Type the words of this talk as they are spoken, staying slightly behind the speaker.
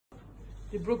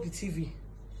they broke the TV.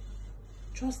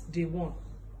 Just day one.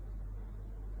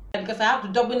 Because I have to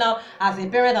double now as a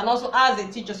parent and also as a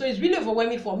teacher, so it's really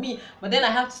overwhelming for me. But then I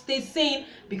have to stay sane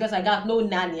because I got no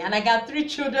nanny and I got 3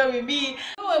 children with me.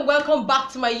 Hello and welcome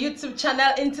back to my YouTube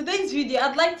channel. In today's video,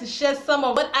 I'd like to share some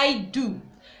of what I do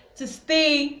to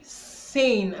stay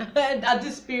sane at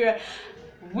this period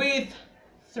with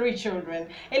 3 children.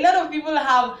 A lot of people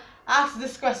have asked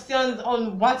these questions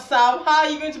on WhatsApp. How are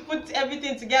you going to put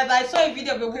everything together? I saw a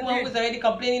video of a woman who's already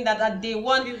complaining that at day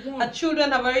one her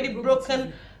children have already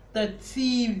broken the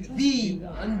TV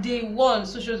on day one,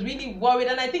 so she was really worried,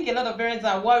 and I think a lot of parents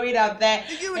are worried out there.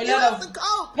 A lot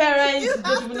of parents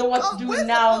don't even know what to do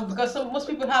now because most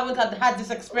people haven't had this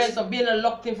experience of being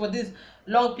locked in for this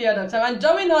long period of time. And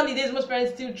during holidays, most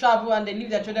parents still travel and they leave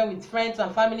their children with friends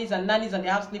and families and nannies and they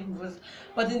have sleepovers.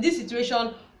 But in this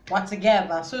situation, we're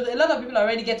together. So a lot of people are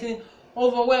already getting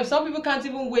overwhelmed. Some people can't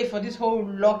even wait for this whole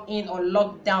lock-in or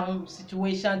lockdown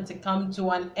situation to come to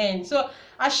an end. So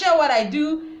I share what I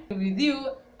do with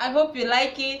you. I hope you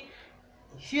like it.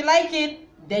 If you like it,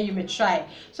 then you may try.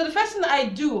 So the first thing I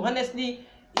do, honestly,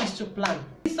 is to plan.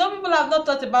 Some people have not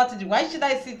thought about it. Why should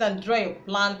I sit and draw a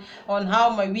plan on how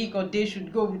my week or day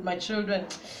should go with my children?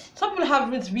 Some people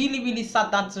haven't really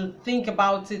sat down to think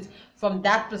about it from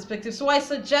that perspective. So I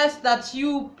suggest that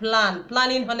you plan.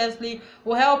 Planning, honestly,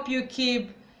 will help you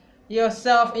keep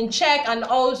yourself in check and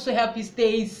also help you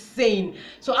stay sane.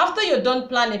 So after you're done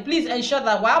planning, please ensure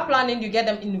that while planning you get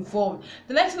them involved.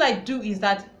 The next thing I do is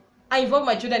that I involve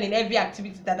my children in every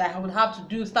activity that I would have to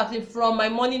do, starting from my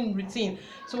morning routine.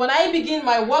 So when I begin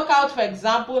my workout, for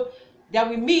example, they're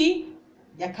with me,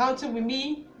 they're counting with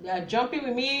me, they're jumping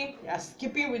with me, they're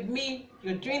skipping with me,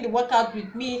 you're doing the workout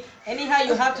with me. Anyhow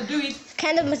you have to do it,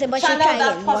 channel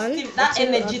that positive, that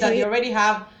energy that you already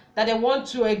have, that they want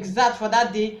to exert for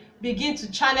that day, begin to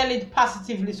channel it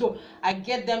positively. So I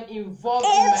get them involved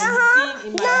in my routine,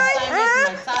 in my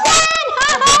assignments, in my tasks.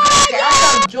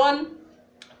 After I'm done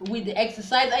with the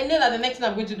exercise, I know that the next thing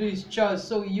I'm going to do is chores.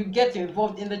 So you get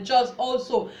involved in the chores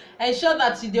also. Ensure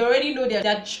that they already know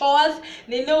their chores,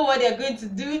 they know what they're going to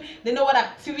do, they know what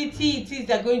activity it is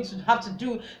they're going to have to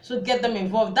do. So get them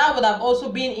involved. That would have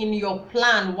also been in your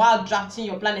plan while drafting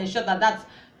your plan. Ensure that that's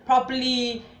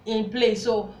properly in place.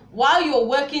 So while you're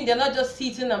working, they're not just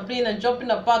sitting and playing and jumping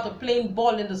apart or playing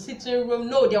ball in the sitting room.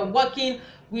 No, they're working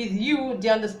with you,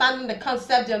 they're understanding the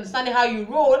concept, they're understanding how you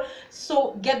roll.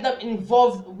 So get them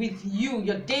involved with you.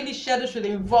 Your daily schedule should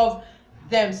involve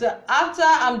them. So after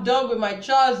I'm done with my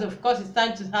chores, of course it's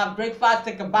time to have breakfast,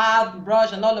 take a bath,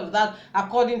 brush and all of that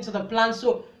according to the plan.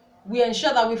 So we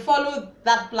ensure that we follow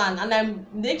that plan, and I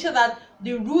make sure that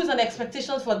the rules and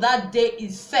expectations for that day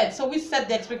is set. So we set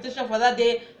the expectation for that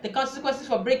day. The consequences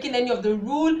for breaking any of the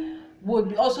rule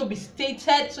would also be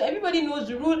stated, so everybody knows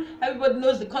the rule, everybody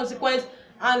knows the consequence,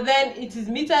 and then it is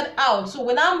meted out. So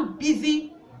when I'm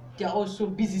busy, they're also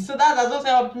busy. So that has also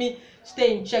helped me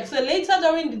stay in check. So later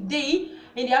during the day,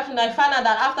 in the afternoon, I find out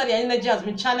that after their energy has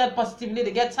been channeled positively,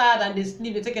 they get tired and they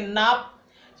sleep, they take a nap.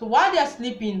 So while they're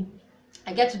sleeping,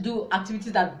 I get to do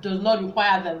activities that does not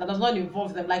require them, that does not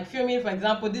involve them, like filming, for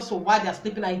example. This, so while they're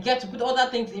sleeping, I get to put other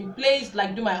things in place,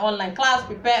 like do my online class,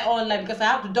 prepare online, because I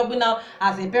have to double now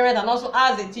as a parent and also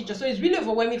as a teacher. So it's really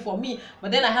overwhelming for me,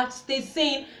 but then I have to stay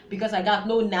sane because I got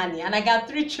no nanny and I got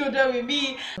 3 children with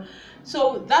me.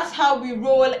 So that's how we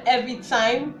roll every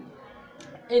time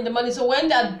in the morning. So when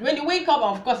they wake up,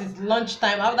 of course it's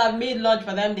lunchtime. After I've made lunch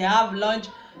for them, they have lunch.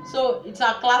 So it's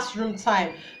our classroom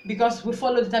time because we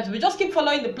follow the timetable. Just keep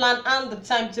following the plan and the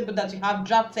timetable that you have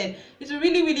drafted. It will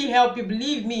really help you,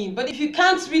 believe me. But if you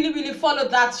can't really follow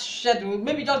that schedule,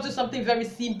 maybe just do something very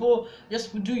simple.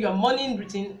 Just do your morning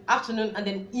routine, afternoon and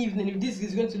then evening, if this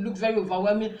is going to look very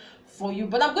overwhelming for you.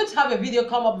 But I'm going to have a video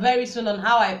come up very soon on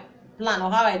how I plan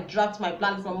or how I draft my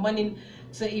plan from morning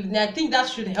to evening. I think that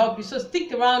should help you. So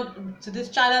stick around to this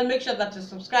channel. Make sure that you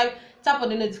subscribe, tap on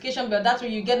the notification bell. That's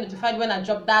where you get notified when I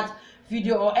drop that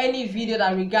video or any video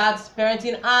that regards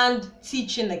parenting and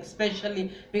teaching,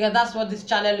 especially because that's what this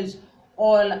channel is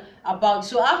all about.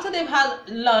 So after they've had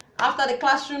lunch, after the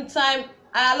classroom time,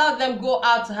 I allow them go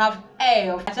out to have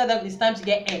air. I tell them it's time to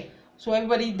get air. So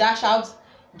everybody dash out,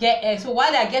 get air. So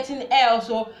while they're getting air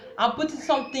also, I'm putting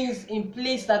some things in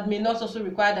place that may not also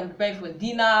require them preparing for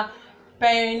dinner,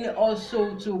 preparing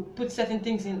also to put certain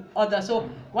things in order. So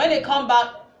when they come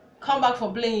back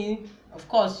from playing, of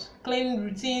course, cleaning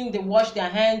routine, they wash their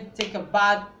hands, take a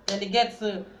bath, then they get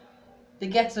to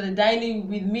the dining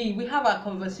with me. We have our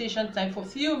conversation time for a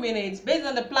few minutes based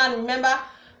on the plan, remember,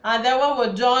 and then when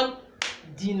we're done,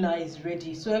 dinner is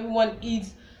ready. So everyone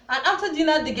eats, and after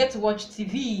dinner they get to watch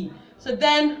TV. So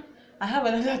then I have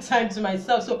another time to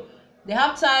myself. So they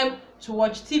have time to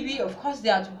watch TV. Of course,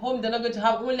 they're at home. They're not going to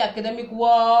have only academic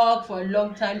work for a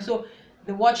long time. So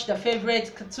they watch their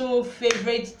favorite cartoon,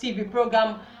 favorite TV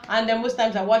program, and then most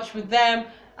times I watch with them,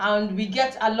 and we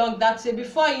get along that way.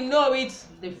 Before you know it,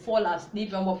 they fall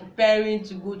asleep and we're preparing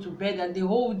to go to bed, and the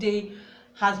whole day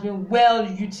has been well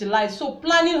utilized. So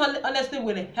planning honestly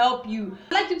will help you.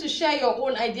 I'd like you to share your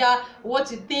own idea,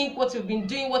 what you think, what you've been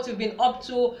doing, what you've been up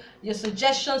to, your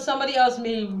suggestions. Somebody else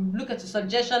may look at your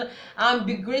suggestion and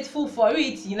be grateful for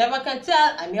it. You never can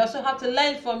tell. I may also have to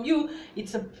learn from you.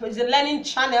 It's a learning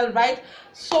channel, right?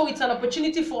 So it's an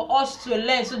opportunity for us to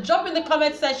learn. So drop in the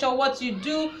comment section what you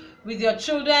do with your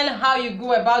children, how you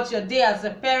go about your day as a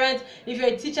parent. If you're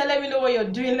a teacher, let me know what you're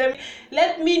doing.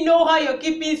 Let me know how you're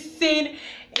keeping sane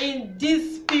in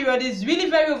this period. It's really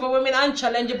very overwhelming and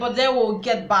challenging, but then we'll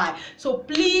get by. So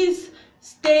please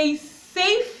stay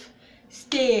safe,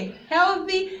 stay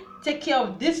healthy, take care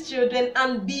of these children,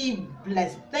 and be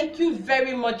blessed. Thank you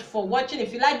very much for watching.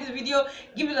 If you like this video,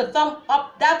 give it a thumb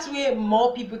up. That way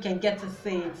more people can get to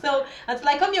see it. So until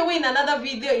I come your way in another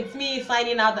video, it's me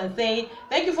signing out and saying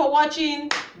thank you for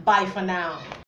watching. Bye for now.